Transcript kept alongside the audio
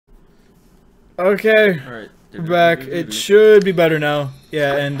Okay, Alright. we're back. It should be better now.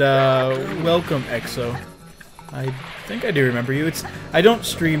 Yeah, and welcome, EXO. I think I do remember you. I don't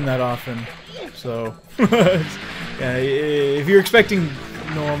stream that often, so yeah. If you're expecting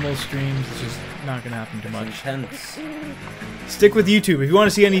normal streams, it's just not gonna happen too much. Intense. Stick with YouTube. If you want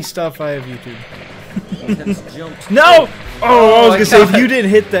to see any stuff, I have YouTube. Intense jumps. No! Oh, I was gonna say, if you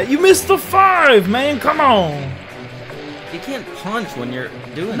didn't hit that, you missed the 5, man. Come on. You can't punch when you're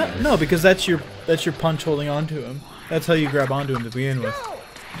doing this. No, because that's your punch holding onto him. That's how you grab onto him to begin with.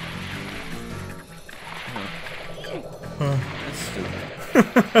 That's stupid.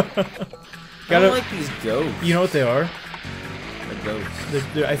 I don't like these ghosts. You know what they are? The ghosts.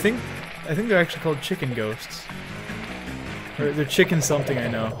 I think they're actually called chicken ghosts. Or they're chicken something, I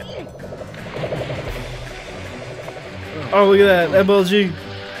know. Oh, look at that, MLG.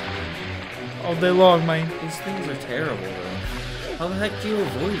 All day long, man. These things are terrible, though. How the heck do you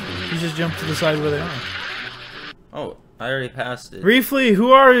avoid these? You just jump to the side where they are. Oh, I already passed it. Briefly,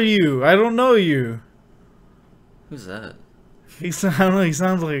 who are you? I don't know you. Who's that? I don't know, he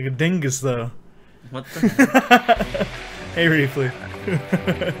sounds like a dingus, though. What the heck? Hey, Briefly.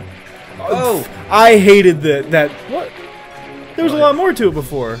 Oh! I hated that. What? There was a lot more to it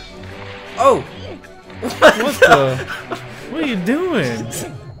before. Oh! What the? What are you doing?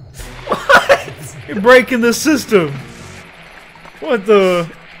 What? You're breaking the system. What the?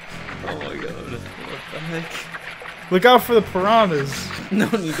 Oh my god. What the heck? Look out for the piranhas. No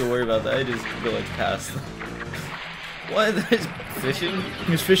need to worry about that. I just go like past them. What? There's fishing?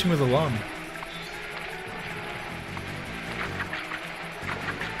 He was fishing with a lung.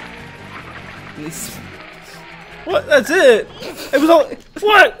 What? That's it? It was all.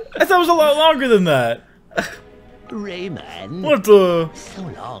 What? I thought it was a lot longer than that. Rayman. What the? So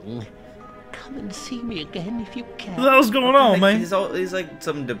long. Come and see me again if you can. What the hell's going on, man? He's like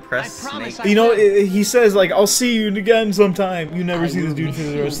some depressed snake. You know, he says like, "I'll see you again sometime." You never see this dude for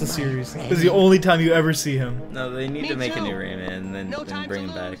the rest of the series. This is the only time you ever see him. No, they need to make a new Rayman and then bring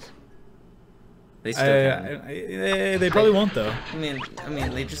him back. They still they probably won't though. I mean,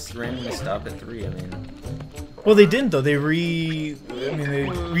 they just randomly stop at 3. I mean, well, they didn't though. They redid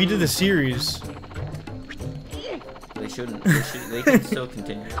the series. they shouldn't. They can still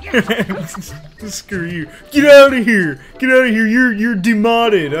continue. Screw you! Get out of here! Get out of here! You're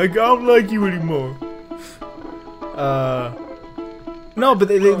demoted. I don't like you anymore. No, but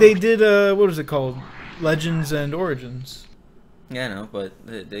they did what is it called? Legends and Origins. Yeah, I know, but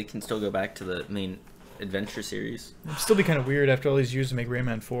they can still go back to the main adventure series. It'd still be kind of weird after all these years to make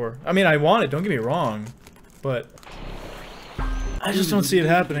Rayman 4. I mean, I want it. Don't get me wrong, but I just don't see it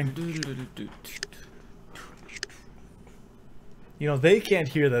happening. You know, they can't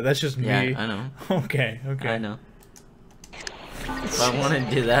hear that. That's just me. Yeah, I know. Okay. I know. If I want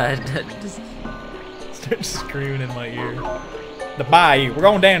to do that, just start screaming in my ear. The bayou. We're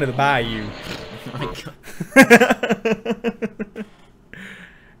going down to the bayou. Oh my god.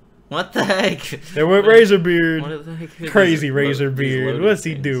 What the heck? There went Razorbeard. What the heck? Crazy Razorbeard. What's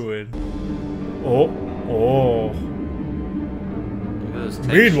he doing? Oh.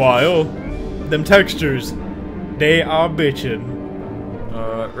 Meanwhile, them textures, they are bitchin'.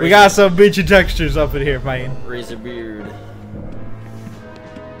 We got some bitchin' textures up in here, man. Razorbeard.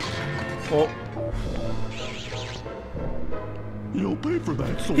 Oh. You'll pay for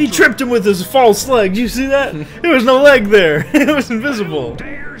that, soldier. He tripped him with his false leg. Did you see that? There was no leg there. It was invisible.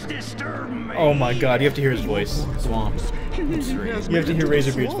 Oh my god, you have to hear his voice. Swamps. You have to hear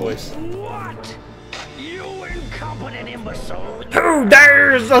Razorbeard's voice. What? You incompetent imbecile. Who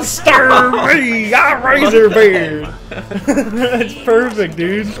dares disturb me? I'm Razorbeard. That's perfect,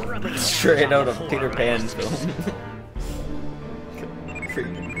 dude. Straight out of Peter Pan's film.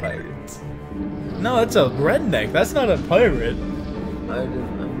 Freaking pirates. No, that's a redneck. That's not a pirate. I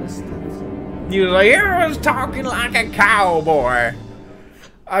missed it. He was like, everyone's talking like a cowboy.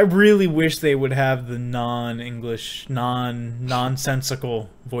 I really wish they would have the non-English, nonsensical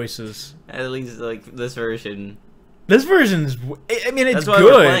voices. At least, like, this version. This version's, I mean, it's that's why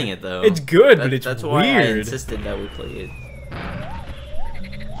good. We're playing it, though. It's good, but it's that's weird. That's why I insisted that we play it.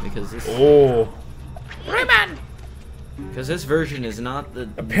 Because this. Oh. Rayman! Because this version is not the.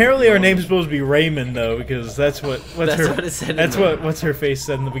 Apparently, our name's supposed to be Rayman, though, because that's what. What's that's her, what it said. That's what. What's her face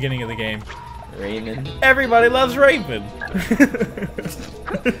said in the beginning of the game. Rayman. Everybody loves Rayman.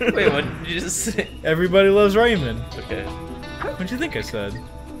 Wait, what did you just say? Everybody loves Rayman. Okay. What'd you think I said?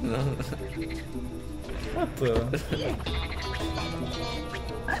 No. What the?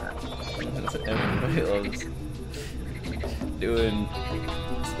 Everybody loves doing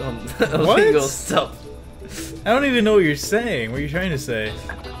some What? illegal stuff. I don't even know what you're saying. What are you trying to say?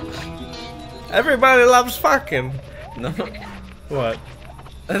 Everybody loves fucking. No. What?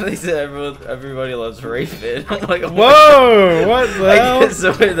 And they said everybody loves Rayman. I'm like, whoa! What the hell? I guess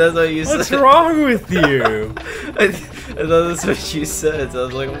so, that's what you said. What's wrong with you? I thought that's what you said, so I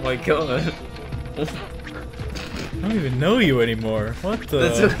was like, oh my god. I don't even know you anymore. What the?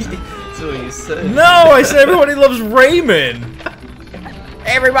 That's what you said. No, I said everybody loves Rayman.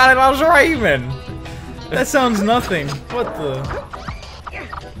 Everybody loves Rayman. That sounds nothing. What the?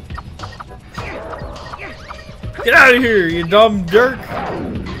 Get out of here, you dumb jerk!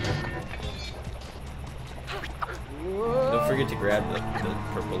 Don't forget to grab the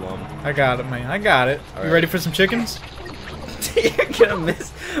purple lump. I got it, man. I got it. All You right. ready for some chickens? You're gonna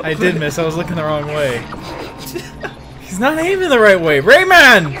miss. I did miss. I was looking the wrong way. He's not aiming the right way.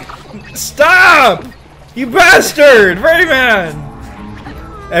 Rayman! Stop! You bastard! Rayman!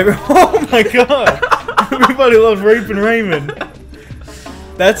 Oh my god! Everybody loves raping Rayman.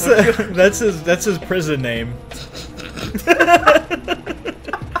 That's his prison name.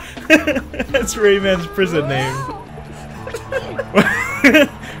 That's Rayman's prison name.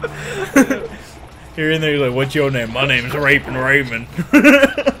 You're in there, you're like, what's your name? My name's Raping Rayman.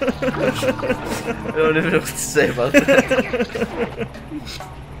 I don't even know what to say about that.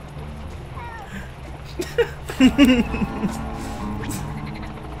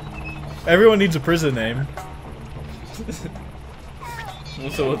 Everyone needs a prison name.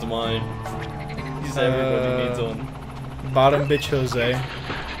 So what's mine? You said everybody needs one. Bottom bitch Jose.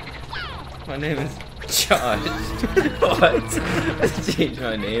 My name is Josh. What? I changed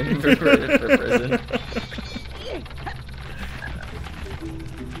my name for prison.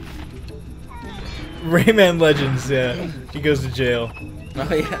 Rayman Legends, yeah. He goes to jail.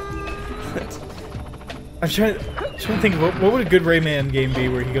 Oh yeah. I'm trying to think, what would a good Rayman game be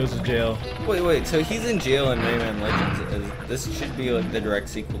where he goes to jail? Wait, so he's in jail in Rayman Legends. This should be like the direct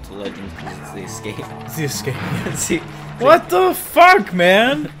sequel to Legends because it's the escape. It's the escape. See, What the fuck,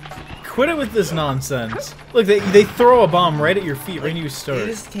 man? Quit it with this nonsense. Look, they throw a bomb right at your feet when you start. it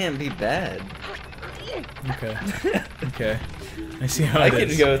just can't be bad. Okay. Okay. I see how I it can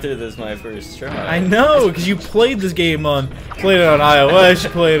is. go through this my first try. I know, because you played this game played it on iOS, you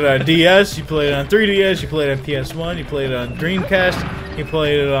played it on DS, you played it on 3DS, you played it on PS1, you played it on Dreamcast, you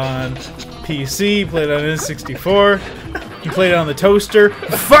played it on PC, you played it on N64, you played it on the toaster.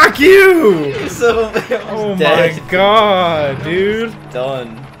 Fuck you! So, Oh my god, dude.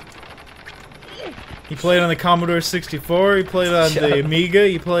 Done. You played it on the Commodore 64, you played it on Shut the up. Amiga,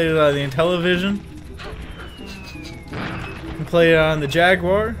 you played it on the Intellivision. You played it on the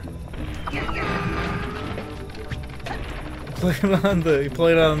Jaguar. You played it on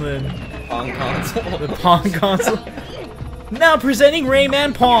the Pong console. The Pong console. Now presenting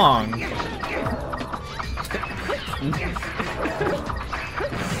Rayman Pong.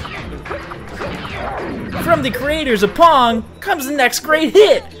 From the creators of Pong comes the next great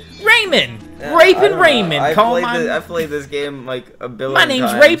hit, Rayman. Raping Rayman. I've played this game like a billion My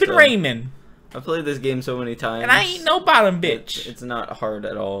times. name's Raping so Rayman, I've played this game so many times. and I ain't no bottom bitch. It's not hard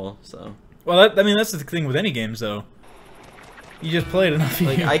at all, so. Well, I mean that's the thing with any games, though. You just play it enough.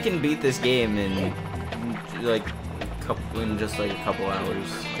 Like I can beat this game in like just like a couple hours.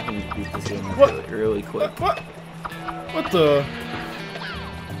 I can beat this game really quick. What the?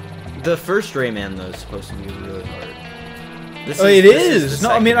 The first Rayman though is supposed to be really hard. This It the is. No,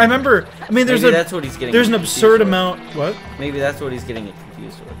 I second mean I one. remember. I mean there's Maybe that's what he's getting. there's an confused absurd with. amount. What? Maybe that's what he's getting it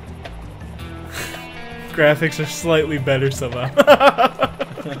confused with. Graphics are slightly better somehow.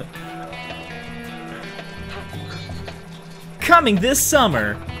 Coming this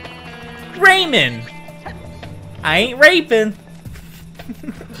summer, Rayman. I ain't raping.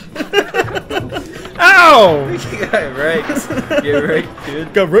 Ow! You got wrecked. Get wrecked,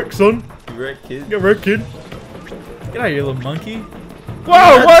 kid. Got wrecked, son. Get wrecked, kid. Get wrecked, kid. Get out of here, little monkey.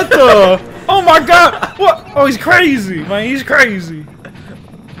 Whoa! What the? Oh my God! What? Oh, he's crazy, man. He's crazy.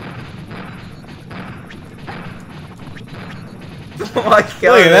 Oh my God!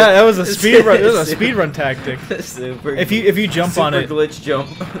 Look at that. That was a It's- speed run. That was a it's speed run tactic. Super. If you jump on it, glitch jump.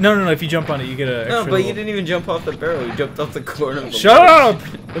 no. If you jump on it, you get a. No, extra but you little- didn't even jump off the barrel. You jumped off the corner of the Shut ledge. up!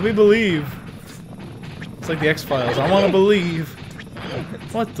 Let me believe. It's like the X-Files. I want to believe.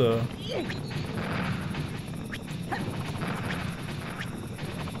 What the?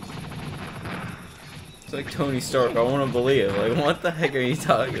 It's like Tony Stark. I want to believe. Like, what the heck are you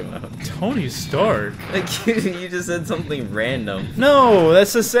talking about? Tony Stark? Like, you just said something random. No,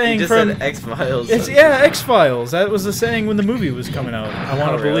 that's the You saying just from. said X-Files. Yeah, X-Files. That was the saying when the movie was coming out. I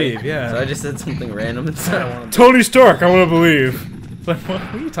want Oh, to really? believe. Yeah. So I just said something random instead. I want to. Tony Stark. I want to believe. Like, what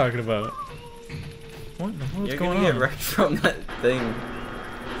are you talking about? What's You're going gonna on? get wrecked from that thing.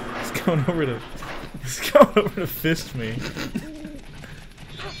 going over to... He's going over to fist me.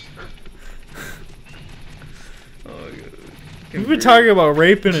 We've been talking about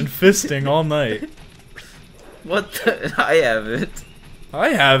raping and fisting all night. What the? I haven't. I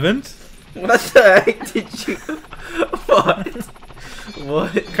haven't. What the heck did you? What?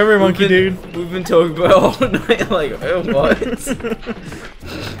 What? Come here, monkey dude. We've been talking about all night. Like what?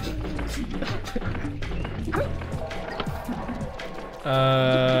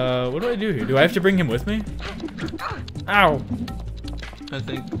 What do I do here? Do I have to bring him with me? Ow. I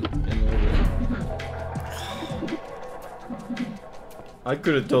think. I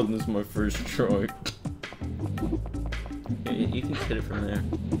could have done this my first try. You can hit it from there.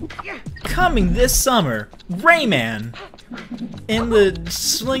 Coming this summer, Rayman in the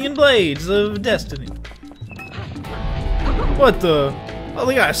Slinging Blades of Destiny. What the? Oh,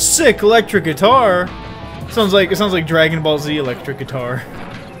 they got a sick electric guitar. It sounds like Dragon Ball Z electric guitar.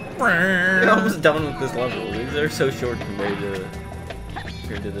 We're almost done with this level. These are so short compared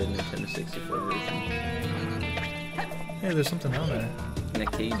to the Nintendo 64 version. Hey, there's something down there. In a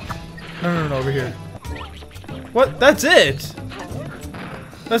cage. No, over here. What? That's it?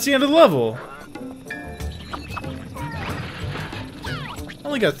 That's the end of the level.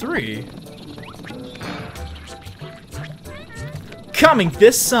 Only got 3. Coming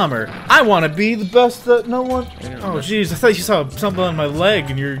this summer, I want to be the best that no one... Oh, jeez, I thought you saw something on my leg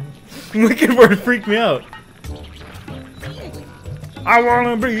and you're looking for it to freak me out. I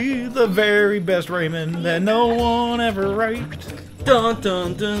want to be the very best Rayman that no one ever wrote. Dun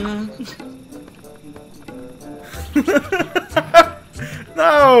dun dun.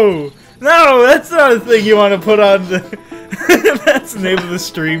 No, that's not a thing you want to put on. That's the name of the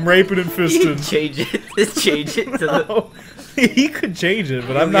stream: raping and fisting. Change it. Just change it to the. He could change it,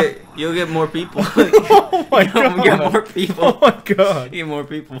 but I'm not. You'll get more people. Oh my god! Get more people. Oh my god! Get more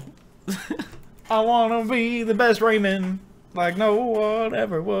people. I wanna be the best Rayman, like no one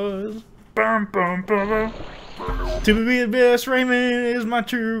ever was. Bum, bum, bum, bum. To be the best Rayman is my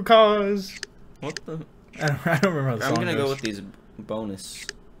true cause. What the? I don't remember how the song I'm gonna goes. go with these bonus.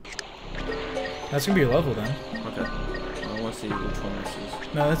 That's gonna be a level then. Okay. I want to see which one this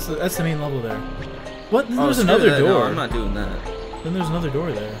is. No, that's the main level there. What? Then Oh, there's screw another that. door. No, I'm not doing that. Then there's another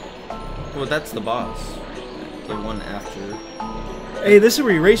door there. Well, that's the boss. The one after. Hey, this is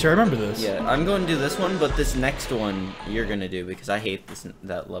where you race. I remember this. Yeah, I'm going to do this one, but this next one you're gonna do because I hate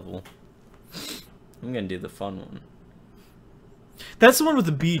that level. I'm gonna do the fun one. That's the one with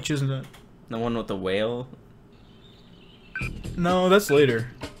the beach, isn't it? The one with the whale. No, that's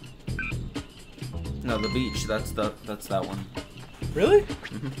later. No, the beach. That's that one. Really?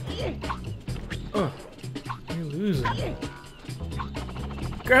 Mm-hmm. Oh, you're losing.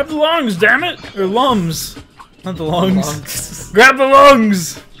 Grab the lungs, damn it! Or lums, not the lungs. Grab the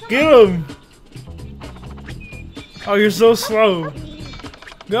lungs. Get them. Oh, you're so slow.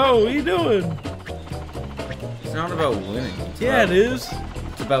 Go. What are you doing? It's not about winning. Yeah, it is.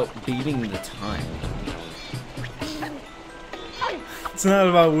 It's about beating the time. It's not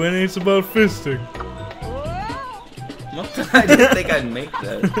about winning. It's about fisting. What the? I didn't think I'd make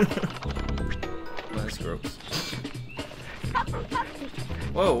that. That's gross.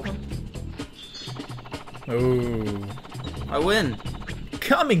 Whoa. Oh. I win.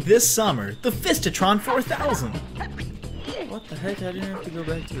 Coming this summer, the Fistatron 4000. What the heck? I didn't have to go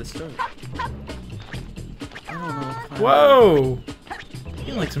back to the start. I don't know. Whoa!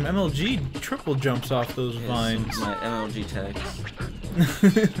 You like some MLG triple jumps off those Yeah, vines. my MLG tags.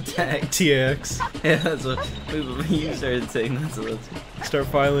 TX. Yeah, that's what you started saying. That's what that's. Start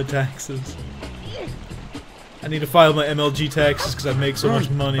filing taxes. I need to file my MLG taxes because I make so much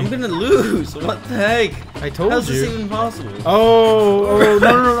money. I'm gonna lose. What the heck? I told How's you. this even possible? Oh,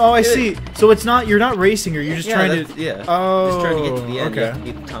 no, I see. So it's not, you're not racing her, you're just trying to... Yeah. Oh, just trying to get to the end. okay. You have to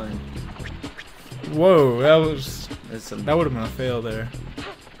beat the time. Whoa, that would have been a fail there.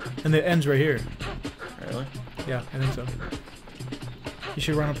 And it ends right here. Really? Yeah, I think so. You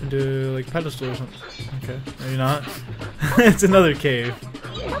should run up into, like, pedestal or something. Okay, maybe not. It's another cave.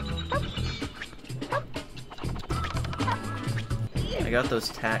 I got those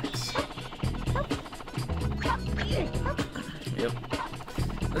tacks. Yep.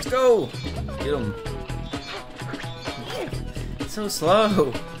 Let's go! Get him. It's so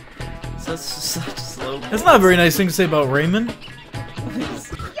slow. Such slow. That's not a very nice thing to say about Rayman.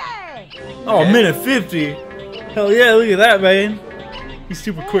 Oh, Yeah. minute 50. Hell yeah, look at that, man. He's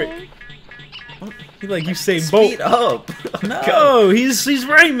super quick. He like Usain Bolt. Speed up! No, he's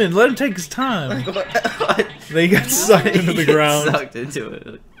Rayman. Let him take his time. What? They got sucked into the ground. Sucked into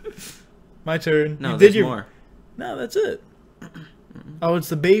it. My turn. No, You there's did your... more. No, that's it. Oh, it's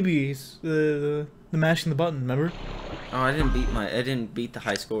the babies. The mashing the button. Remember? Oh, I didn't beat the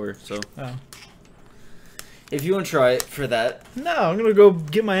high score. So Oh. if you want to try it for that, No, I'm gonna go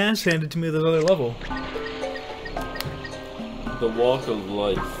get my ass handed to me at this other level. the walk of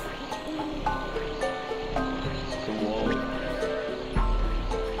life. The wall.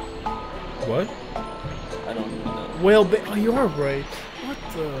 What? I don't know. Well, oh, you are right. What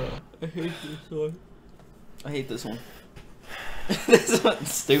the? I hate this one. I hate this one. This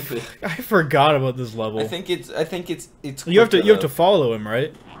one's stupid. I forgot about this level. I think it's. You have quicker, to follow him,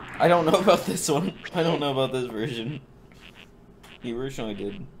 right? I don't know about this one. I don't know about this version. You originally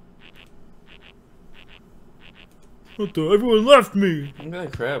did. What the? Everyone left me. I'm gonna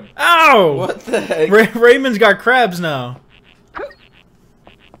crab. Ow! What the heck? Raymond's got crabs now.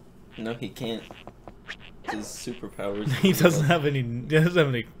 No, he can't. His superpowers. He doesn't have any.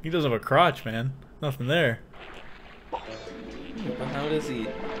 He doesn't have a crotch, man. Nothing there. But how does he?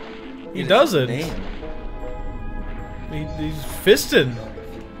 He doesn't. Name? He's fisting.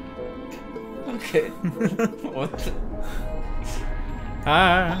 Okay. What?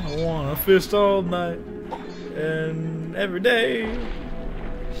 I wanna fist all night and every day.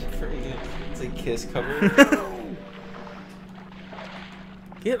 It's a Kiss cover.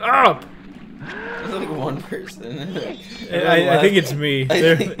 Get up! There's like one person. I think it's me.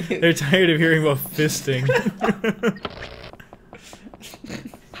 They're tired of hearing about fisting.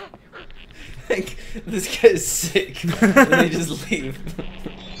 Like, this guy's sick. And they just leave.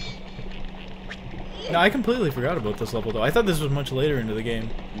 No, I completely forgot about this level though. I thought this was much later into the game.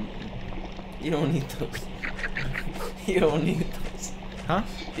 You don't need those. You don't need those. Huh?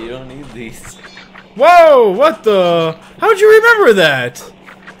 You don't need these. Whoa! What the? How'd you remember that?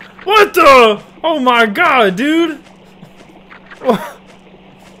 What the? Oh my god, dude! Oh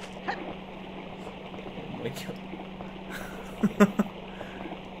my god.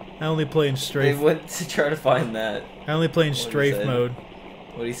 I only play in They strafe. went to try to find that. I only play in What he strafe said. mode.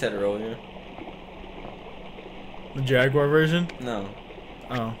 What he said earlier. The Jaguar version? No.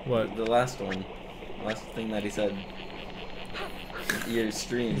 Oh, what? The last one. Last thing that he said. Your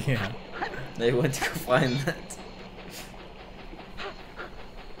stream. Yeah. They went to go find that.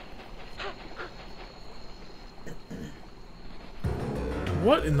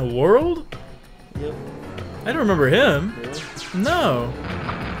 What in the world? Yep. I don't remember him. Really? No.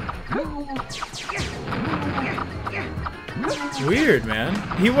 Weird, man.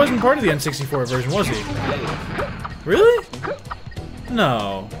 He wasn't part of the N64 version, was he? Really?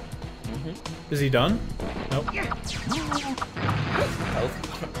 No. Is he done? Nope.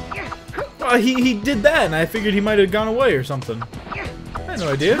 Well, he did that, and I figured he might have gone away or something. I had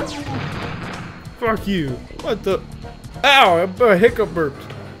no idea. Fuck you. What the? Ow! A hiccup burped.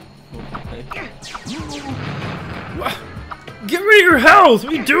 What? Get rid of your health!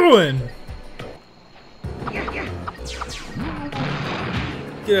 What are you doing?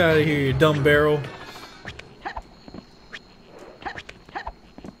 Get out of here, you dumb barrel.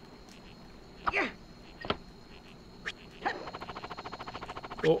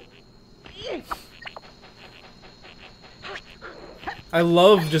 Oh. I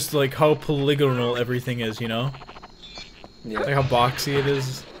love just like how polygonal everything is, you know? Yeah. Like how boxy it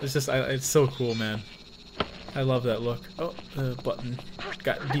is. It's just, it's so cool, man. I love that look. Oh, the button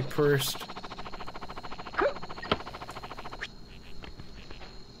got depursed.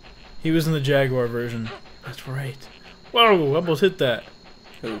 He was in the Jaguar version. That's right. Whoa, almost hit that.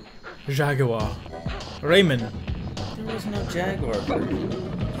 Who? Jaguar. Rayman. There was no Jaguar version.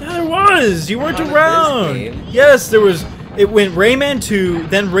 Yeah, there was! You weren't Not in this around! game. Yes, there was. It went Rayman 2,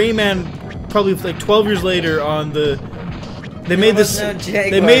 then Rayman probably like 12 years later on the... They made was this. no Jaguar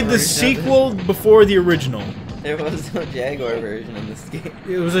They made the version of sequel before the original. There was no Jaguar version in this game.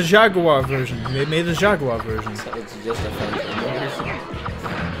 It was a Jaguar version. They made the Jaguar version. So it's just a version.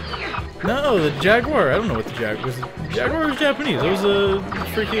 No, the Jaguar. I don't know what the Jaguar was. The Jaguar was Japanese. It was a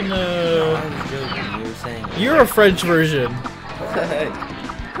freaking. I was joking. You were saying. You're a French version. What the heck?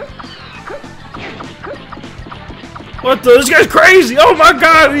 What the? This guy's crazy! Oh my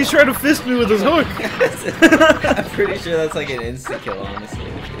god! He's trying to fist me with his hook. I'm pretty sure that's like an insta kill, honestly.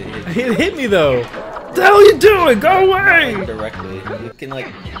 It hit me though. What the hell are you doing? Go away! Directly. You can like,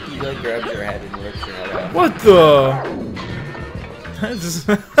 he like grabs your head and rips your head off. What the? That's just,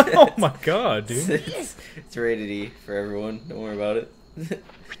 oh my god, dude. It's rated E for everyone. Don't worry about it.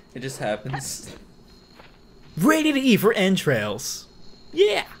 It just happens. Rated E for entrails.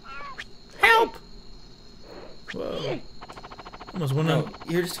 Yeah. Help. Whoa. Almost went No, up.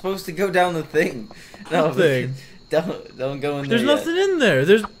 you're supposed to go down the thing. No, What thing? Don't go in there. There's yet. nothing in there.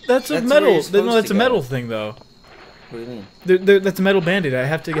 That's a That's where metal. you're supposed No, that's to a go. metal thing though. What do you mean? That's a metal band-aid. I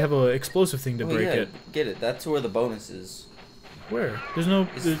have to have an explosive thing to break yeah, it. Get it. That's where the bonus is. Where? There's no...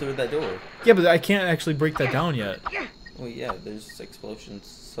 It's through that door. Yeah, but I can't actually break that down yet. Well, yeah, there's explosions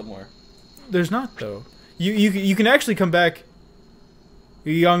somewhere. There's not, though. You can actually come back...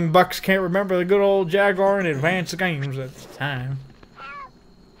 You young bucks can't remember the good old Jaguar and advanced games at the time.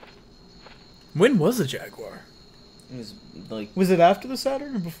 When was the Jaguar? It was like... Was it after the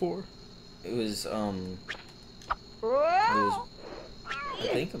Saturn or before? It was, I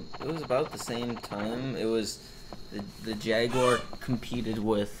think it was about the same time. It was... The Jaguar competed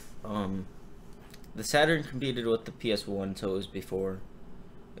with, the Saturn competed with the PS1, so it was before.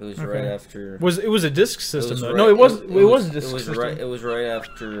 It was right after... It was a disc system, though. Right, No, it was a disc system. It was right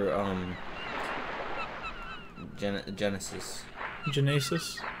after, Genesis.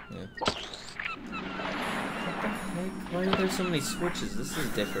 Genesis? Yeah. Why are there so many switches? This is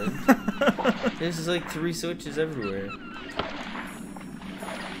different. There's like 3 switches everywhere.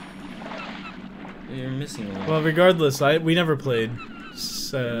 You're missing one. Well, regardless, we never played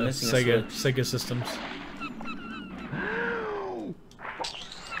Sega systems.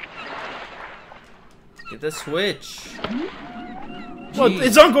 Get the switch. What?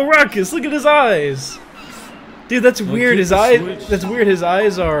 It's Uncle Ruckus. Look at his eyes. Dude, that's weird. His eyes. That's weird. His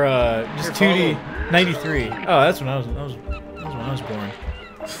eyes are just 2D. 93. Oh, that's when I was born.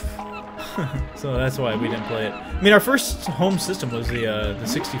 So that's why we didn't play it. I mean, our first home system was the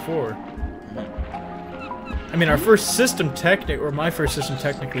 64. I mean, our first system my first system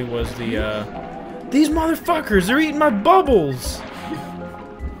technically was the these motherfuckers, they're eating my bubbles.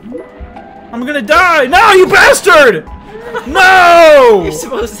 I'm gonna die. No, you bastard! No! You're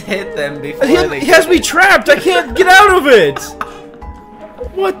supposed to hit them before he has me trapped. I can't get out of it.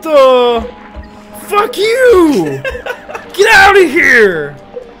 What the? Fuck you! Get out of here!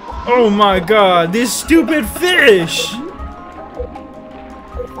 Oh my god, this stupid fish!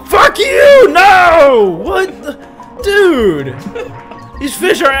 Fuck you! No! What the? Dude! These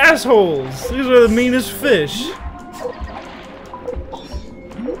fish are assholes! These are the meanest fish!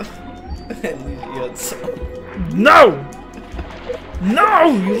 No! No!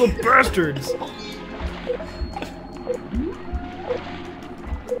 You little bastards!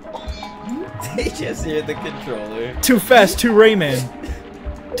 They just hear the controller. Too fast, too Rayman.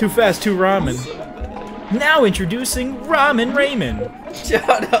 Too fast, too ramen. Now introducing Ramen Rayman.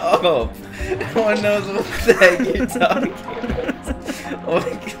 Shut up! No one knows what the heck you're talking about. Oh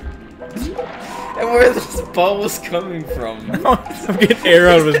my god. And where are those bubbles coming from? I'm getting air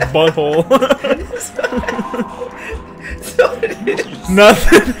out of his butthole. So it is.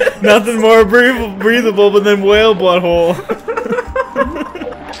 Nothing more breathable but than whale butthole.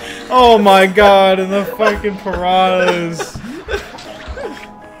 Oh my god, and the fucking piranhas.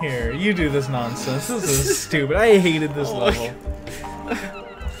 Here, you do this nonsense. This is stupid. I hated this level.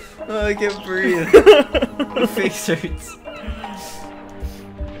 Oh, I can't breathe. My face hurts.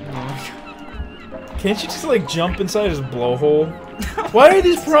 Can't you just like jump inside his blowhole? Why are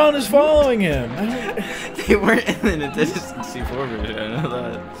these piranhas following him? They weren't in the Nintendo 64 version, I know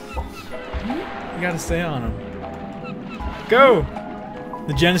that. You gotta stay on him. Go!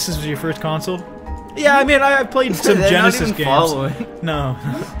 The Genesis was your first console? Yeah, I mean, I played some Genesis games. Following. No.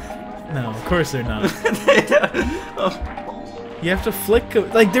 No, of course they're not. You have to flick...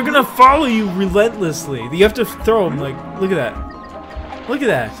 Like, they're gonna follow you relentlessly. You have to throw them, like, look at that. Look at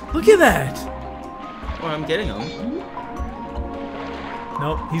that. Look at that! Well, I'm getting them.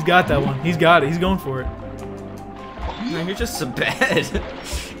 Nope, he's got that one. He's got it. He's going for it. No, you're just so bad.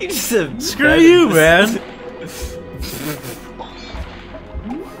 You're just so Screw you, man!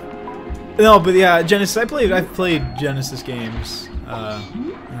 No, but yeah, Genesis. I've played Genesis games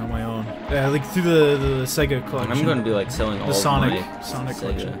on my own. Like through the Sega collection. I'm gonna be like selling all the of Sonic Sega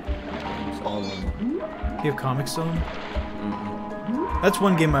collection. games, all of them. Do you have comics still? That's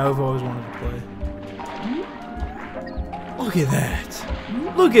one game I've always wanted to play. Look at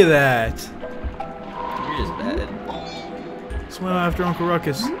that! Look at that! You're just bad. Swim after Uncle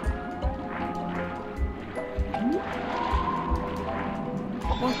Ruckus.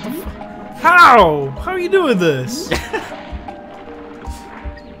 What the fuck? How? How are you doing this?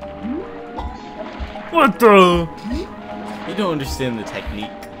 What the? You don't understand the technique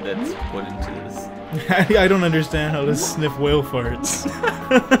that's put into this. I don't understand how to sniff whale farts.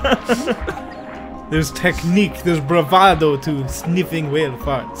 There's technique, there's bravado to sniffing whale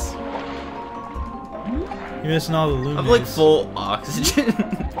farts. You're missing all the luminaries. I'm like full oxygen.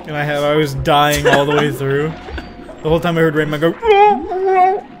 And I was dying all the way through. The whole time I heard Rayman go.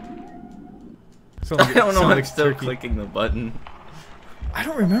 I don't know why I'm still clicking the button. I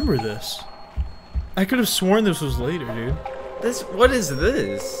don't remember this. I could have sworn this was later, dude. What is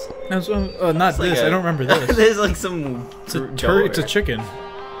this? That's, not Like this. I don't remember this. There's like some. It's a chicken.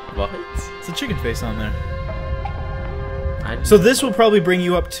 What? It's a chicken face on there. So this will probably bring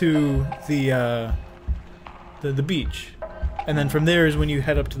you up to the beach, and then from there is when you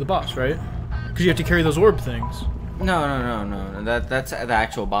head up to the boss, right? Because you have to carry those orb things. No. That's the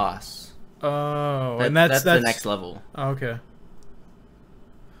actual boss. Oh, And that's the next level. Oh, okay.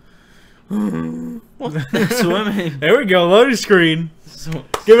 Swimming. There we go. Loading screen.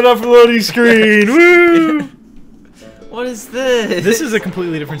 Give it up for loading screen. Woo! What is this? This is a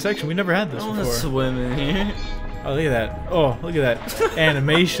completely different section. We never had this I want to before. swim in here. Oh, look at that. Oh, look at that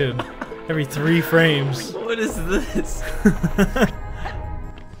animation. Every 3 frames. What is this?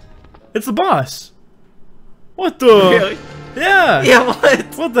 It's the boss. What the? Really? Yeah. Yeah,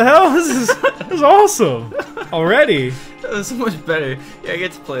 what? What the hell? This is awesome. Already. That was so much better. Yeah, I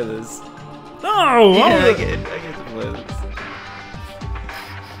get to play this. No. Yeah, I get to play this.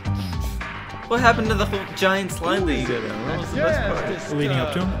 What happened to the whole giant slide that you got on? What was the best part? Leading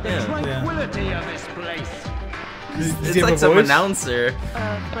up to him. Yeah. Tranquility of this place. It's he have like a some voice? announcer.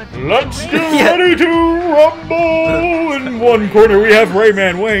 Let's get Yeah. ready to rumble! In one corner we have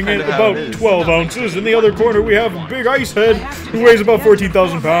Rayman weighing in Kinda how about it is. 12 ounces. In the other corner we have a big ice head who weighs about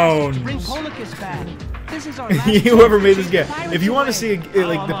 14,000 pounds. Whoever made this game. If you want to see,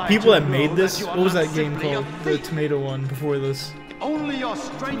 like, the people that made this, what was that game called? The tomato one before this? Only your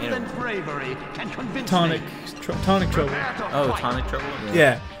strength and bravery can convince Tonic Trouble. Oh, Tonic Trouble?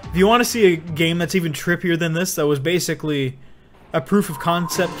 Yeah. If you want to see a game that's even trippier than this, that was basically a proof of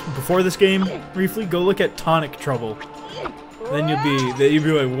concept before this game, briefly, go look at Tonic Trouble. Then you'll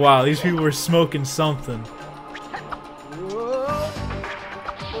be like, wow, these people were smoking something.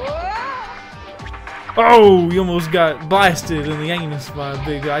 Oh, you almost got blasted in the anus by a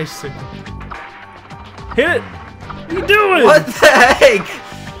big icicle. Hit it! What are you doing? What the heck?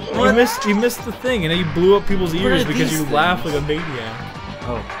 What? You missed the thing, and then you blew up people's ears are because these you laughed like a maniac.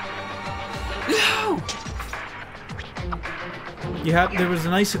 Oh. There was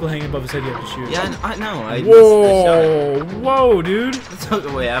an icicle hanging above his head you have to shoot. Yeah, I know. I Whoa! Whoa, dude! That took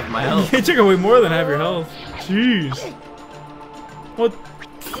away half my health. It took away more than half your health. Jeez. What?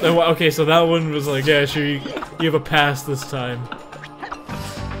 Oh, okay, so that one was like, yeah, sure, you have a pass this time.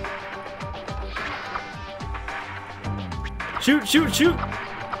 Shoot, shoot, shoot!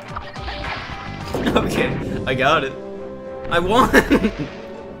 Okay, I got it. I won!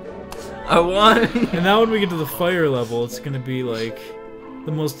 I won! And now when we get to the fire level, it's gonna be like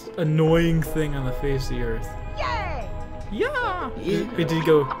the most annoying thing on the face of the earth. Yeah! Yeah! Wait, did he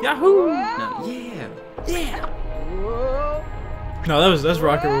go, Yahoo! No, yeah! Yeah! No, that's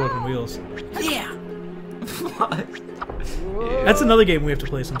Rocket Road on Wheels. Yeah! What? That's another game we have to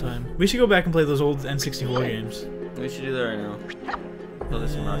play sometime. We should go back and play those old N64 games. We should do that right now. Oh,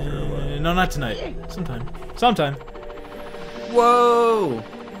 this one Rocket Road. No, not tonight. Sometime. Sometime. Whoa!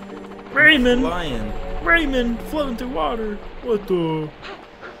 Rayman! Lion. Rayman floating through water. What the?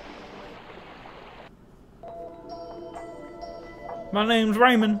 My name's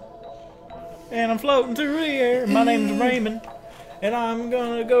Rayman, and I'm floating through the air. My name's Rayman, and I'm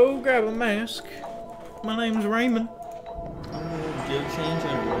gonna go grab a mask. My name's Rayman. Joke change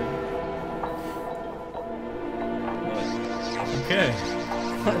everywhere. Okay.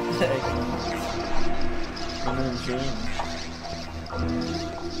 What the heck? My name's Rayman.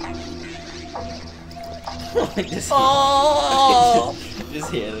 Just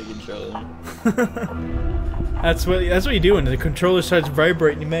hit the controller. That's what you do when the controller starts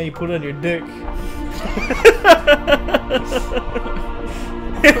vibrating. Man, you put it on your dick.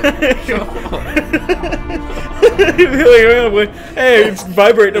 Hey, it's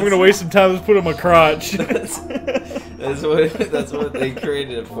vibrating. I'm gonna waste some time. Let's put it on my crotch. That's what they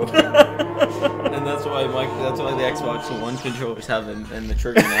created it for, and that's why the Xbox One controllers have in the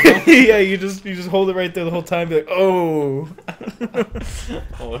trigger now. Yeah, you just hold it right there the whole time. Be like, oh.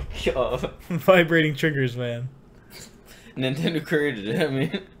 Oh god. Vibrating triggers, man. Nintendo created it. I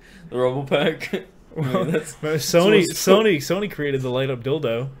mean, the RoboPack. I mean, Sony created the light up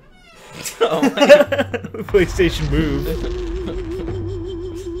dildo. Oh my god. PlayStation Move.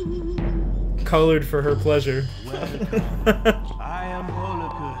 Colored for her pleasure. I am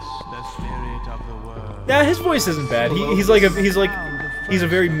Holocus, the spirit of the world. Yeah, his voice isn't bad. He's a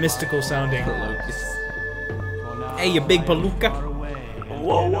very mystical sounding. Hey, you big palooka.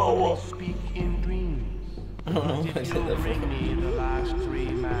 Whoa, whoa, whoa. Speak in dreams. I don't know why I If did you that bring for. me the last 3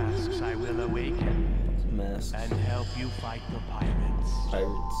 masks, I will awaken Masks. and help you fight the pirates.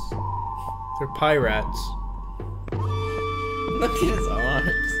 Pirates. They're pirates. Look at his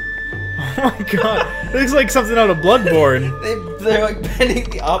arms. Oh my god. It looks like something out of Bloodborne. They're like bending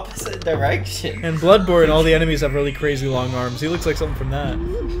the opposite direction. In Bloodborne, all the enemies have really crazy long arms. He looks like something from that.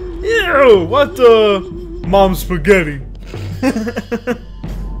 Ew! What the? Mom spaghetti.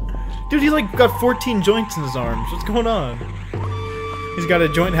 Dude, he's like got 14 joints in his arms. What's going on? He's got a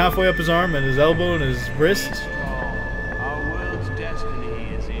joint halfway up his arm and his elbow and his wrist. Our world's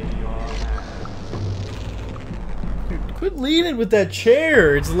destiny is in your hands. Dude, quit leaning with that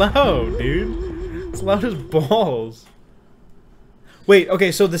chair. It's loud, dude. It's loud as balls. Wait,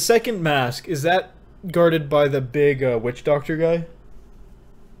 okay, so the second mask, is that guarded by the big witch doctor guy?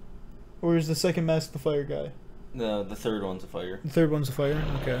 Or is the second mask the fire guy? No, the third one's a fire. The third one's the fire?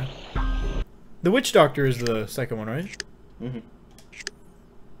 Okay. The witch doctor is the second one, right? Mm-hmm.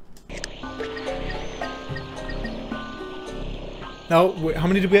 Now, wait, how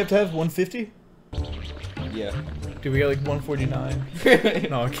many did we have to have? 150? Yeah. Did we get like 149?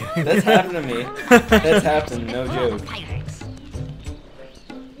 No, okay. That's happened to me. That's happened, no joke. Pirates.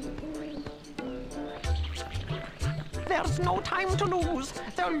 There's no time to lose.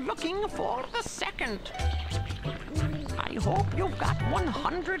 They're looking for the second. I hope you've got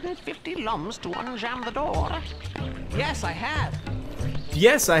 150 lums to unjam the door. Yes, I have.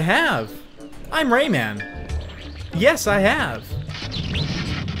 Yes, I have. I'm Rayman. Yes, I have.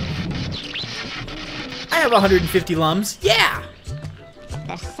 I have 150 lums. Yeah!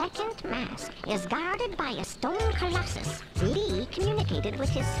 The second mask is guarded by a stone colossus. Lee communicated with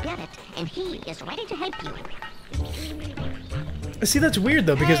his spirit, and he is ready to help you. See, that's weird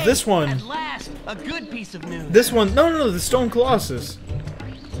though, because this one... At last, a good piece of news. This one... No, the stone colossus.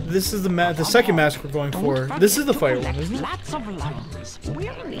 This is the second mask we're going for. This is the fire one, isn't it? Lots of lums.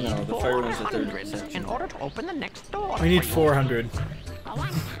 We'll need No, the fire one's the third 400 section. in order to open the next door. We need 400.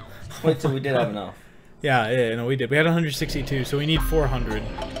 Wait, so we did have enough. Yeah, no, we did. We had 162, so we need 400.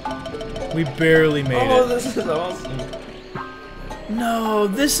 We barely made Oh, it. this is awesome. No,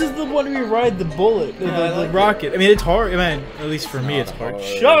 this is the one we ride the bullet, Yeah, I the like rocket. I mean, it's hard. I mean, at least for me, it's not hard. hard.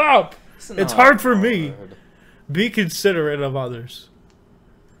 Shut up! It's not hard for me. hard. Be considerate of others.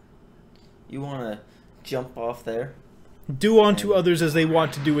 You want to jump off there? Do unto others as they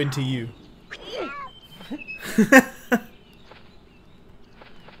want to do unto you.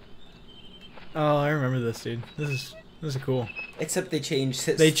 Oh, I remember this, dude. This is cool. Except they changed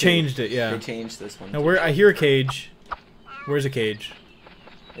this. They too. changed it, yeah. They changed this one. Now, I hear a cage. Where's a cage?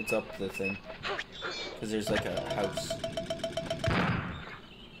 It's up the thing. Because there's like a house.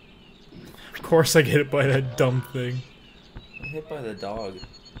 Of course I get it by that dumb thing. I'm hit by the dog.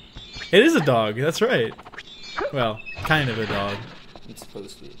 It is a dog, that's right. Well, kind of a dog. It's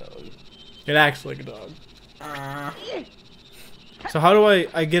supposed to be a dog. It acts like a dog. So how do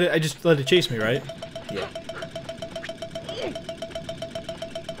I get it? I just let it chase me, right? Yeah.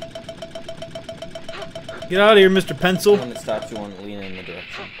 Get out of here, Mr. Pencil. When it stops, you want to lean in the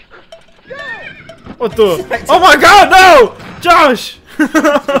direction. What the? Oh my god, no! Josh!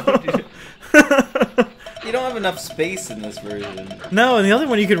 You don't have enough space in this version. No, and the other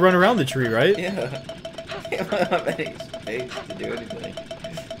one you could run around the tree, right? Yeah. You don't have any space to do anything.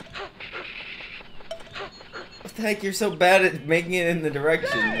 What the heck? You're so bad at making it in the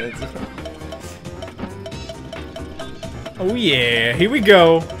direction. Oh yeah, here we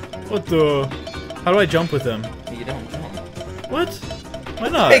go. What the? How do I jump with him? You don't jump. What? Why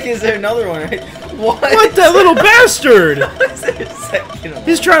not? Heck, is there another one, right? What? What, that little bastard? Is there a second one?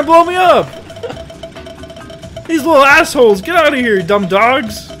 He's trying to blow me up. These little assholes, get out of here, you dumb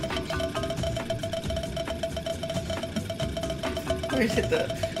dogs. Where did the...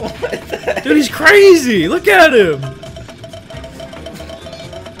 What the heck? Dude, he's crazy. Look at him.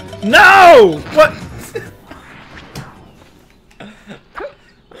 No! What?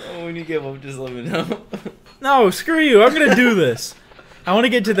 Oh, when you give up, just let me know. No, screw you. I'm gonna do this. I want to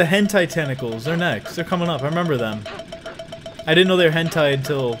get to the hentai tentacles. They're next. They're coming up. I remember them. I didn't know they were hentai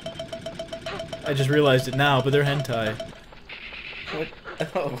until I just realized it now, but they're hentai. What?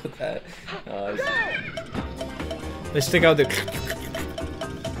 Oh, what that? Oh, They stick out there.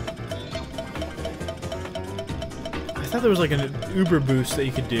 I thought there was like an Uber boost that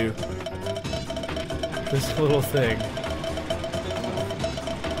you could do. This little thing.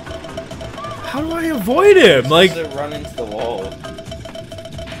 How do I avoid him? Like, to run into the wall.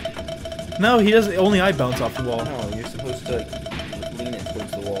 no, he doesn't. Only I bounce off the wall. No, you're supposed to like, lean it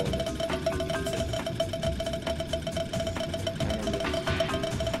towards the wall. And then...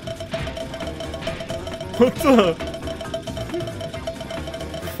 What the?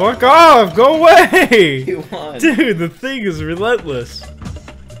 Fuck off! Go away! You won. Dude, the thing is relentless.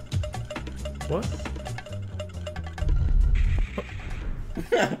 What?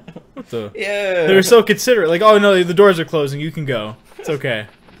 What the? Yeah. They were so considerate. Like, oh no, the doors are closing. You can go. It's okay.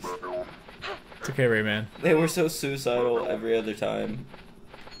 It's okay, Rayman. They were so suicidal every other time.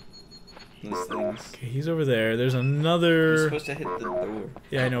 Those things. Okay, he's over there. There's another. You're supposed to hit the door.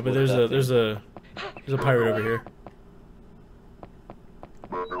 Yeah, I know, but there's a pirate over here.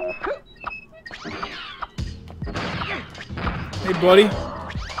 Hey, buddy.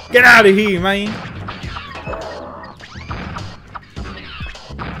 Get out of here, man.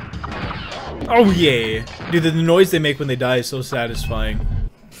 Oh, yeah. Dude, the noise they make when they die is so satisfying.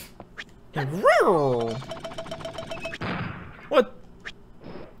 Like, what?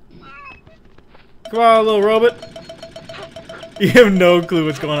 Come on, little robot. You have no clue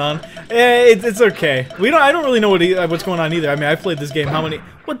what's going on. It's okay. I don't really know what's going on either. I mean, I've played this game. How many?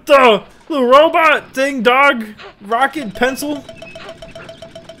 What the? Little robot thing, dog, rocket, pencil.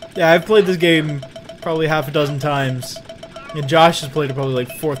 Yeah, I've played this game probably half a dozen times. And Josh has played it probably like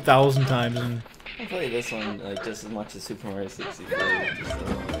 4,000 times. And I played this one like just as much as Super Mario 64.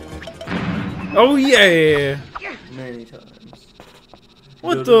 oh yeah. Many times.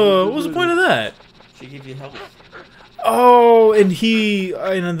 What the? What was the point of that? She gave you health. Oh, and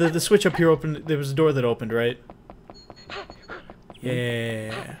the switch up here opened. There was a door that opened, right?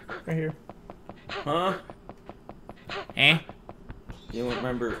 Yeah. Right here. Huh? Eh? You don't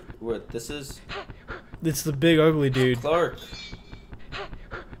remember what this is? It's the big ugly dude. Clark.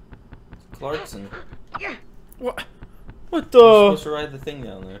 Clarkson. What? What You're the? supposed to ride the thing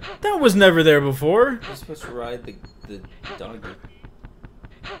down there. That was never there before. You're supposed to ride the doggy.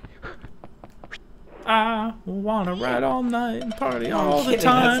 I wanna ride all night and party all the That's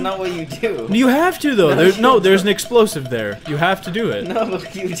time. not what you do. You have to though. There's an explosive there. You have to do it. No,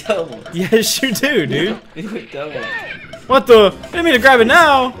 you don't. Yes, you do, dude. You don't. What the? I didn't mean to grab it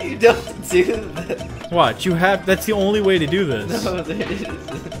now. You don't do that. Watch, you have. That's the only way to do this. No, there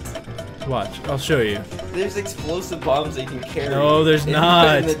isn't. Watch, I'll show you. There's explosive bombs that you can carry. No, there's in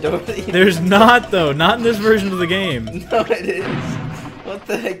not. the door that you There's not though. Not in this version of the game. No, it is. What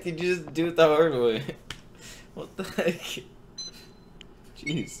the heck did you just do it the hard way? What the heck?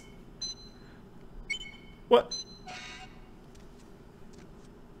 Jeez. What?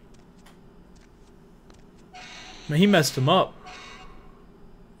 Man, he messed him up.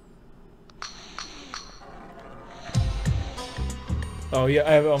 Oh yeah,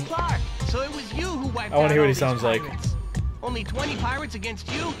 I have Clark, so it was you who wiped I wanna out hear what all he these sounds like. pirates. Only 20 pirates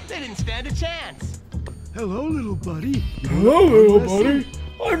against you? They didn't stand a chance. Hello, little buddy. Hello, little buddy.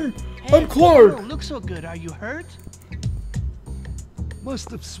 I'm Clark. You don't look so good. Are you hurt? Must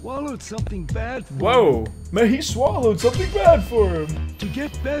have swallowed something bad for him. Whoa, man, he swallowed something bad for him. To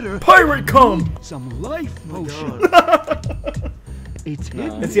get better, Pirate come! some life potion. It's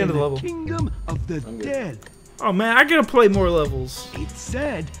hidden It's the end in of the level. kingdom of the dead. Oh man, I gotta play more levels. It's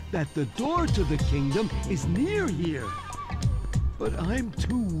said that the door to the kingdom is near here, but I'm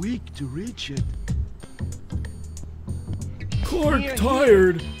too weak to reach it. Clark Here,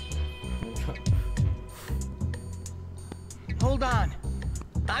 tired. Hold on.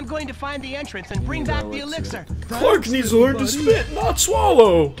 I'm going to find the entrance and bring back the elixir. Clark needs to learn to spit, not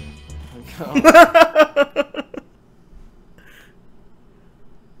swallow.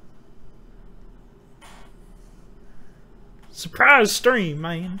 Surprise stream,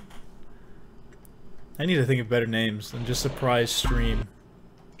 man. I need to think of better names than just surprise stream.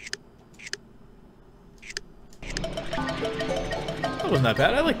 That wasn't that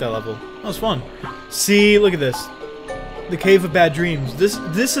bad. I liked that level. That was fun. See, look at this. The Cave of Bad Dreams.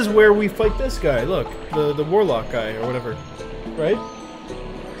 This is where we fight this guy. Look, the warlock guy or whatever, right?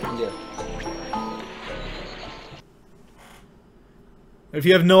 Yeah. If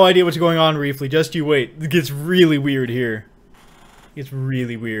you have no idea what's going on, Reefly, just you wait. It gets really weird here. It gets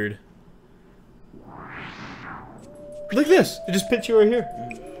really weird. Look at this. It just pits you right here.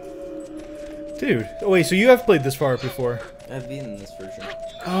 Dude. Oh, wait, so you have played this far before? I've beaten this version.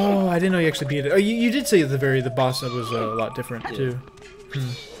 Oh, I didn't know you actually beat it. Oh, you did say at the boss that was a lot different, too.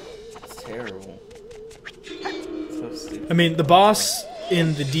 It's terrible. So stupid. I mean, the boss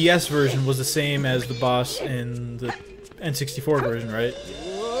in the DS version was the same as the boss in the N64 version, right?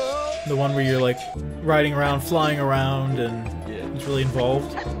 The one where you're, like, riding around, flying around, and it's really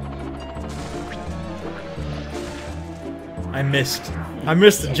involved. I missed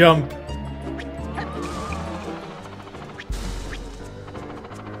the jump.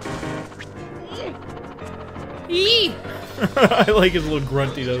 I like his little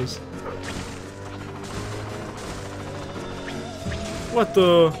grunt he does. What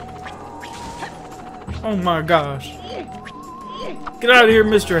the? Oh my gosh. Get out of here,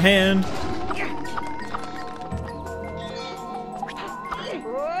 Mr. Hand.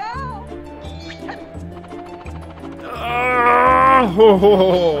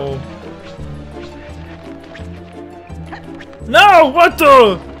 Oh! No! What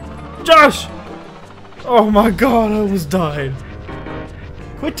the? Josh! Oh my god, I almost died.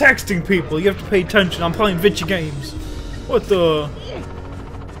 Quit texting people. You have to pay attention. I'm playing video games. What the?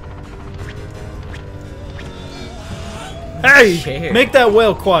 Hey! Chair. Make that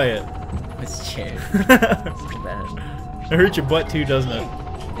whale quiet. It's chair. It's bad. It hurts your butt too, doesn't it?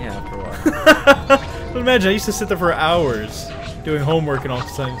 Yeah, for a while. Imagine, I used to sit there for hours doing homework and all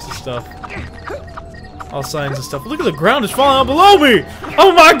kinds of stuff. All signs of stuff. Look at the ground, it's falling out below me!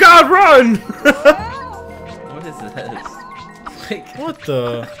 Oh my god, run! What is this? Like, What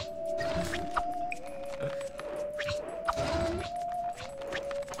the?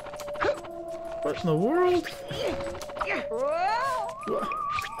 What in the world?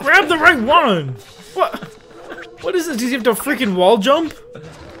 Grab the right one! What? What is this? Do you have to freaking wall jump?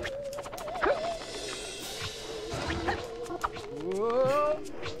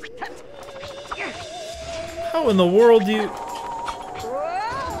 How in the world do you...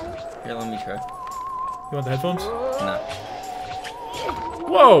 here, let me try. You want the headphones? No.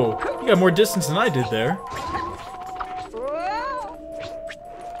 Whoa! You got more distance than I did there.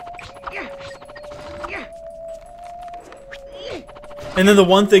 And then the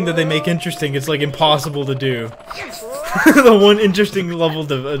one thing that they make interesting, it's like impossible to do. The one interesting level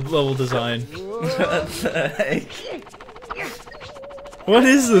design. What the heck? What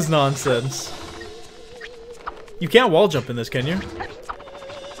is this nonsense? You can't wall jump in this, can you? No.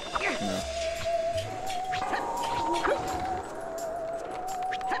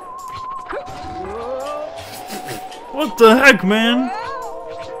 What the heck, man?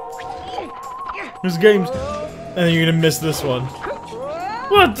 This game's... And then you're gonna miss this one.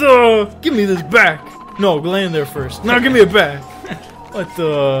 What the? Give me this back! No, land there first. Now give me it back! What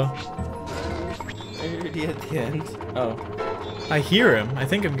the? Already at the end. Oh. I hear him. I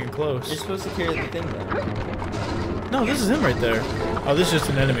think I'm getting You're close. supposed to carry the thing then. No, this is him right there. Oh, this is just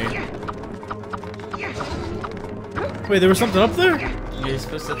an enemy. Wait, there was something up there? You're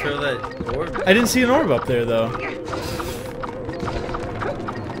supposed to throw that orb. I didn't see an orb up there, though.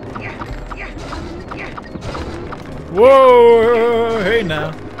 Whoa! Hey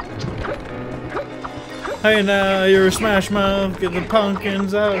now. Hey now, you're a smash mouth. Get the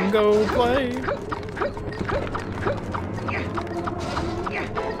pumpkins out and go play.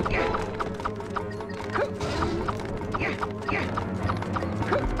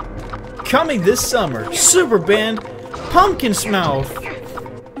 Coming this summer, super band, Pumpkin Mouth.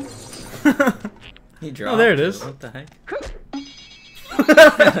 He dropped. Oh, there it is. What the heck?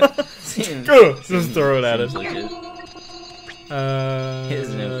 Just throw it at it. Seems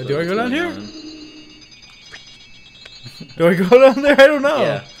legit. Do I go down here? Do I go down there? I don't know.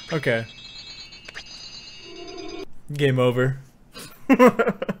 Yeah. Okay. Game over.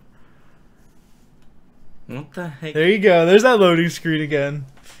 What the heck? There you go. There's that loading screen again.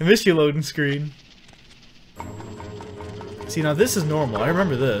 I miss you, loading screen. See, now this is normal. I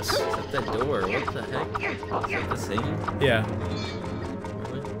remember this. Is that that door? What the heck? Is that the same? Yeah.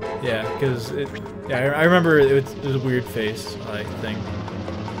 Really? Yeah, because it... Yeah, I remember it was a weird face, I think.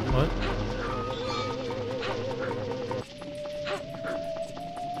 What?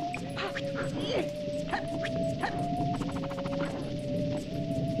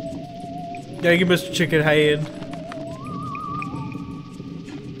 Thank you, Mr. Chicken Head.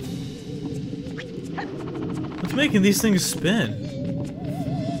 What's making these things spin?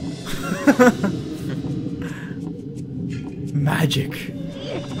 Magic.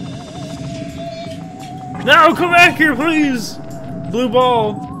 No, come back here, please! Blue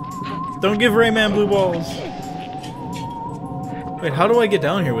ball. Don't give Rayman blue balls. Wait, how do I get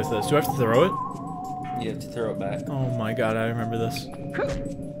down here with this? Do I have to throw it? You have to throw it back. Oh my god, I remember this.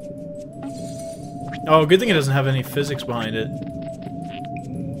 Oh, good thing it doesn't have any physics behind it.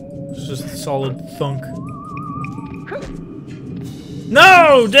 It's just a solid thunk.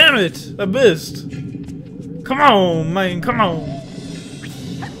 No! Damn it! I missed! Come on, man, come on!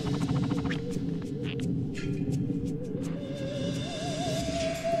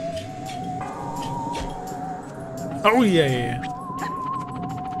 Oh yeah!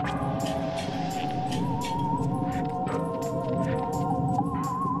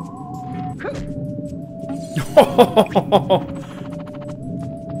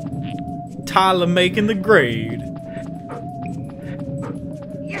 Tyler making the grade.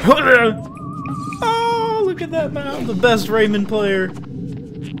 Oh, look at that man. The best Rayman player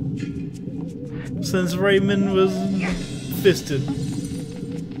since Rayman was fisted.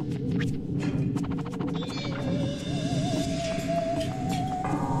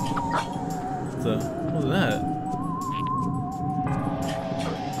 What was that?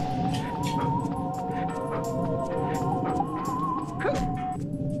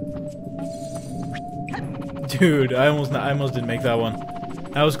 Dude, I almost didn't make that one.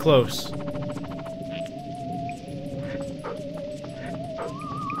 That was close.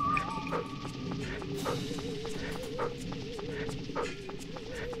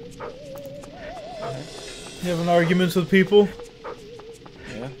 You having arguments with people?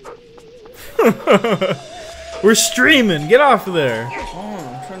 Yeah. We're streaming! Get off of there!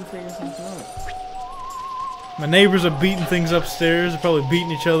 Oh, I'm trying to figure something out. My neighbors are beating things upstairs. They're probably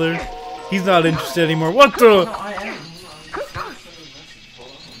beating each other. He's not interested anymore. What the? No, I am.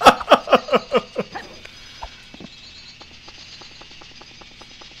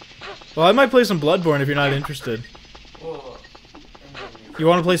 Well, I might play some Bloodborne if you're not interested. You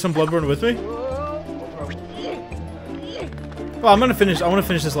want to play some Bloodborne with me? Well, I want to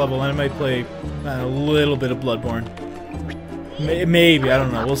finish this level, and I might play a little bit of Bloodborne. Maybe, I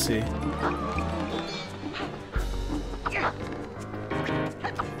don't know. We'll see.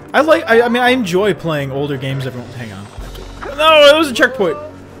 I mean, I enjoy playing older games. Everyone, hang on. No, that was a checkpoint.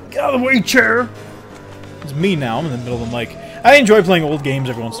 Get out of the way, chair. It's me now. I'm in the middle of the mic. I enjoy playing old games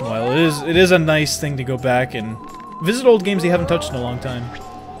every once in a while. It is a nice thing to go back and visit old games you haven't touched in a long time.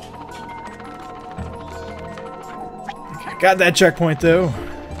 Got that checkpoint though.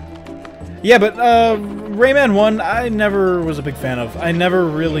 Yeah, but Rayman 1, I never was a big fan of. I never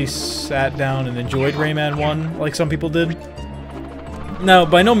really sat down and enjoyed Rayman 1 like some people did. Now,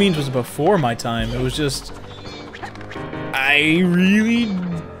 by no means was it before my time. It was just I really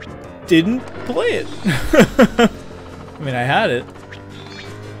didn't play it. I mean, I had it.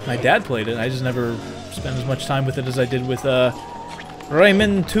 My dad played it. I just never spent as much time with it as I did with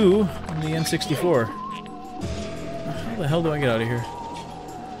Rayman 2 on the N64. How the hell do I get out of here?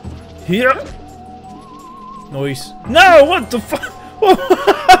 Here! Noise. No! What the fuck?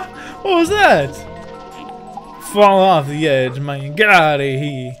 What was that? Fall off the edge, man. Get out of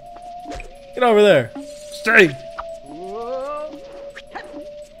here. Get over there. Stay!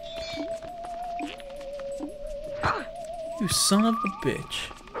 You son of a bitch.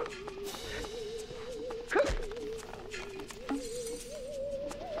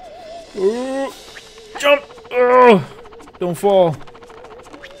 Jump! Oh, don't fall.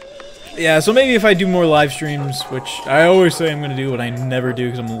 Yeah, so maybe if I do more live streams, which I always say I'm going to do, but I never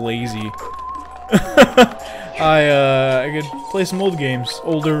do because I'm lazy. I could play some old games.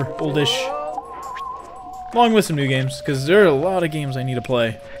 Oldish. Along with some new games, because there are a lot of games I need to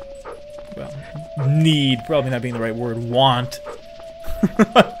play. Well, need, probably not being the right word, want. There's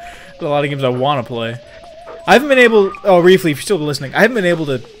a lot of games I want to play. I haven't been able, oh, briefly, if you're still listening, I haven't been able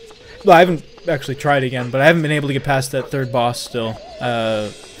to, well, I haven't actually tried again, but I haven't been able to get past that third boss still.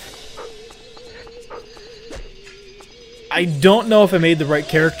 I don't know if I made the right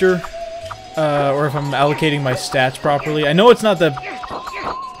character, or if I'm allocating my stats properly. I know it's not that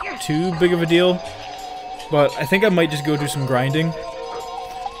too big of a deal, but I think I might just go do some grinding.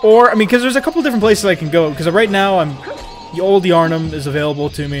 Or, I mean, because there's a couple different places I can go, because right now the old Yarnum is available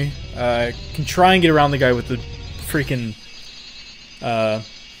to me. I can try and get around the guy with the freaking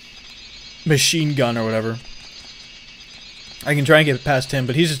machine gun or whatever. I can try and get past him,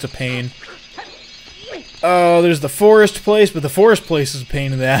 but he's just a pain. Oh, there's the forest place, but the forest place is a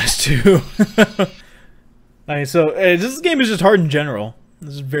pain in the ass too. Alright, so this game is just hard in general.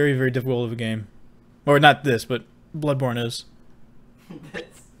 This is very, very difficult of a game. Or not this, but Bloodborne is.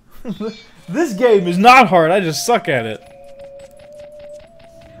 This game is not hard, I just suck at it.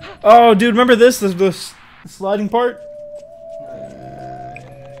 Oh, dude, remember this? The sliding part?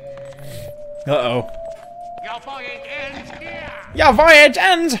 Uh-oh. Your voyage ends here! Your voyage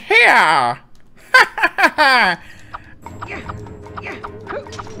ends here!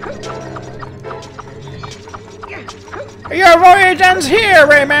 Your voyage ends here,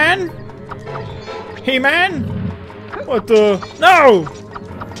 Rayman! He-Man? What the? No!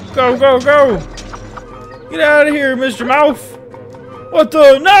 Go, go, go! Get out of here, Mr. Mouth! What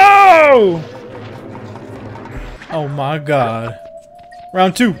the? No! Oh my god.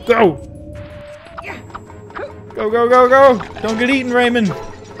 Round 2, go! Go, go, go, go! Don't get eaten, Rayman!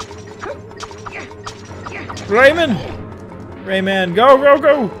 Rayman! Rayman, go, go,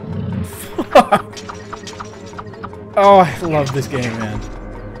 go! Fuck! Oh, I love this game, man.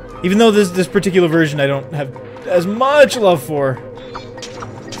 Even though this particular version I don't have as much love for,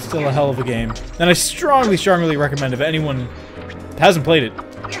 it's still a hell of a game. And I strongly, strongly recommend if anyone hasn't played it,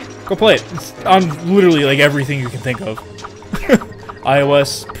 go play it. It's on literally like everything you can think of.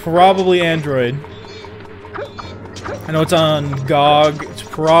 iOS, probably Android. I know it's on GOG. It's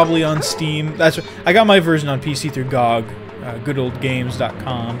probably on Steam. That's I got my version on PC through GOG,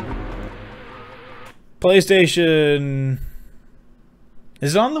 goodoldgames.com. PlayStation.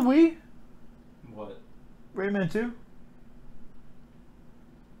 Is it on the Wii? What? Rayman 2?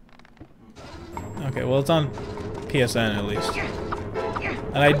 Okay, well it's on PSN at least.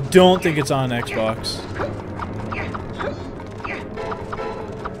 And I don't think it's on Xbox.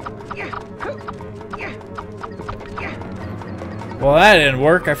 Well, that didn't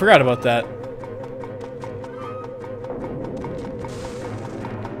work. I forgot about that.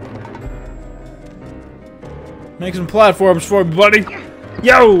 Make some platforms for me, buddy.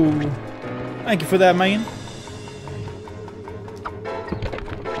 Yo! Thank you for that, man.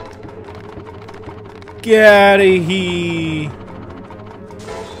 Get out of here.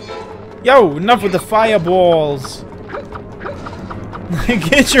 Yo, enough with the fireballs.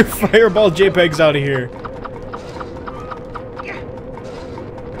 Get your fireball JPEGs out of here.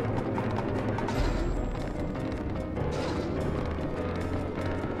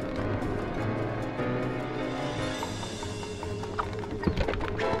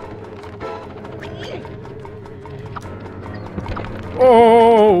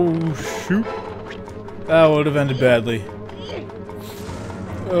 Oh, shoot. That would have ended badly.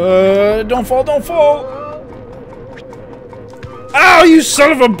 Don't fall, don't fall! Ow, you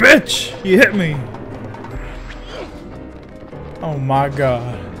son of a bitch! You hit me. Oh my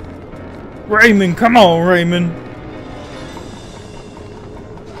god. Rayman, come on, Rayman.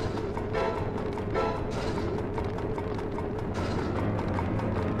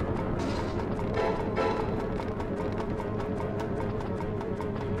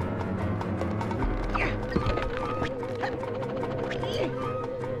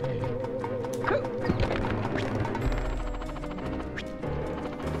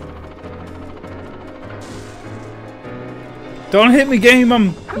 Don't hit me, game.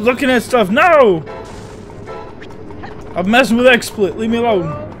 I'm looking at stuff. No! I'm messing with XSplit. Leave me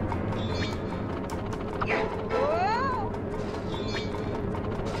alone.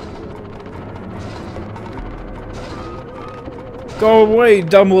 Go away,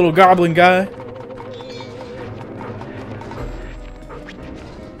 dumb little goblin guy.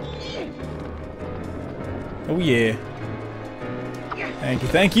 Oh yeah. Thank you,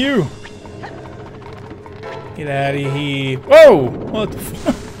 thank you. Get out of here. Whoa! What the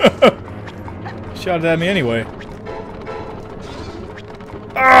f- Shot at me anyway.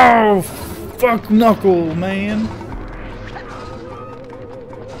 Oh! Fuck Knuckle, man.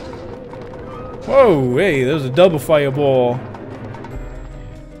 Whoa, hey, there's a double fireball.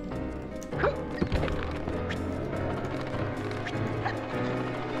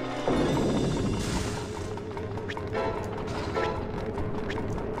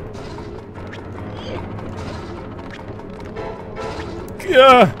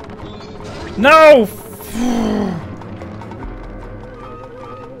 No!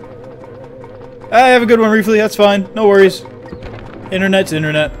 I have a good one, Reefly. That's fine. No worries. Internet's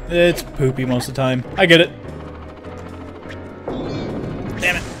internet. It's poopy most of the time. I get it.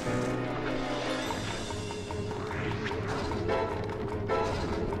 Damn it.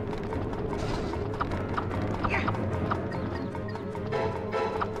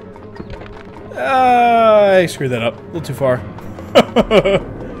 I screwed that up. A little too far.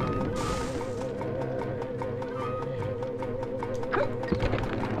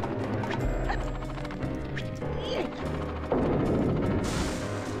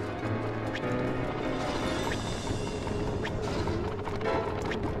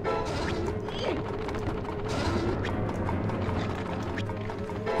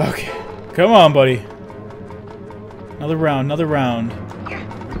 Okay. Come on, buddy. Another round, another round.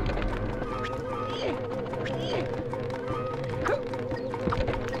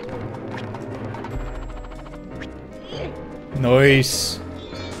 Nice.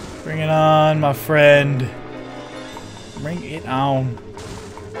 Bring it on, my friend. Bring it on.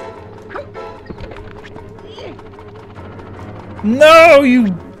 No,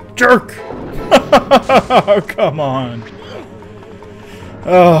 you jerk! Come on.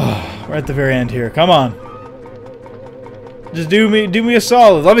 Oh, we're at the very end here. Come on. Just do me a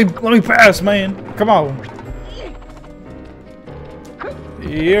solid. Let me pass, man. Come on.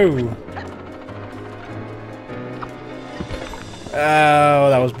 You. Oh,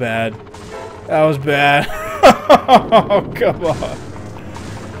 that was bad. That was bad. Oh, come on.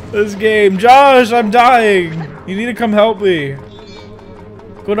 This game. Josh, I'm dying. You need to come help me.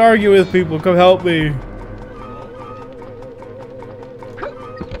 Go and argue with people. Come help me.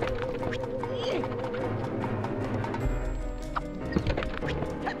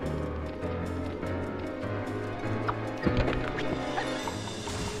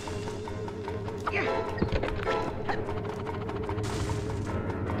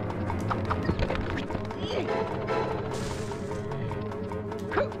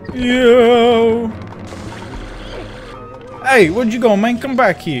 Yo! Hey, where'd you go, man? Come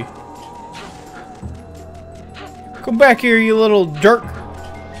back here. Come back here, you little jerk.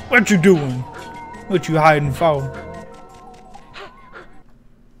 What you doing? What you hiding for?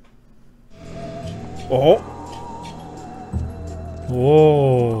 Oh.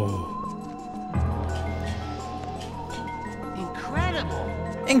 Whoa.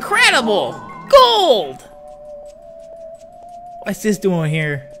 Incredible. Incredible! Gold! What's this doing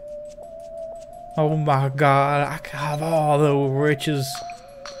here? Oh my god, I can have all the riches.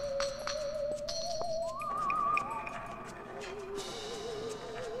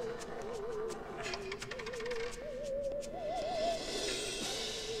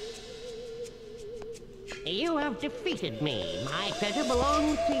 You have defeated me. My treasure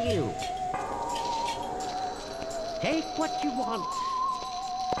belongs to you. Take what you want.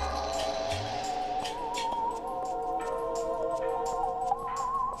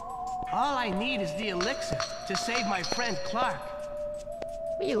 All I need is the elixir to save my friend Clark.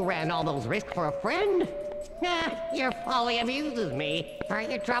 You ran all those risks for a friend? Your folly amuses me. For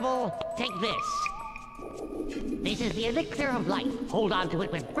your trouble, take this. This is the elixir of life. Hold on to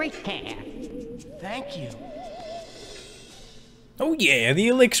it with great care. Thank you. Oh yeah, the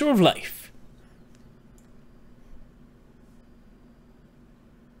elixir of life.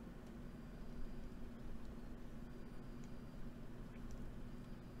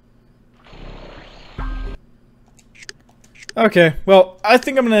 Okay, well, I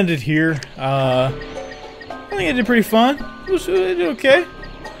think I'm gonna end it here. I think I did pretty fun. It was okay.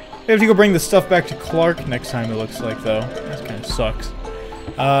 We have to go bring the stuff back to Clark next time, it looks like, though. That kind of sucks.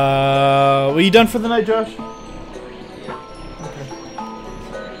 Were you done for the night, Josh? Okay.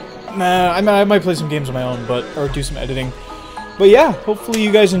 Nah, I might play some games on my own, or do some editing. But yeah, hopefully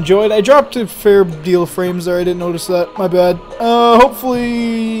you guys enjoyed. I dropped a fair deal of frames there. I didn't notice that. My bad.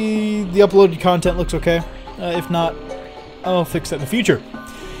 Hopefully the uploaded content looks okay. If not, I'll fix that in the future.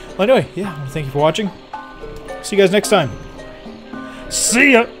 Well, anyway, yeah, thank you for watching. See you guys next time.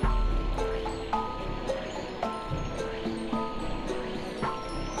 See ya!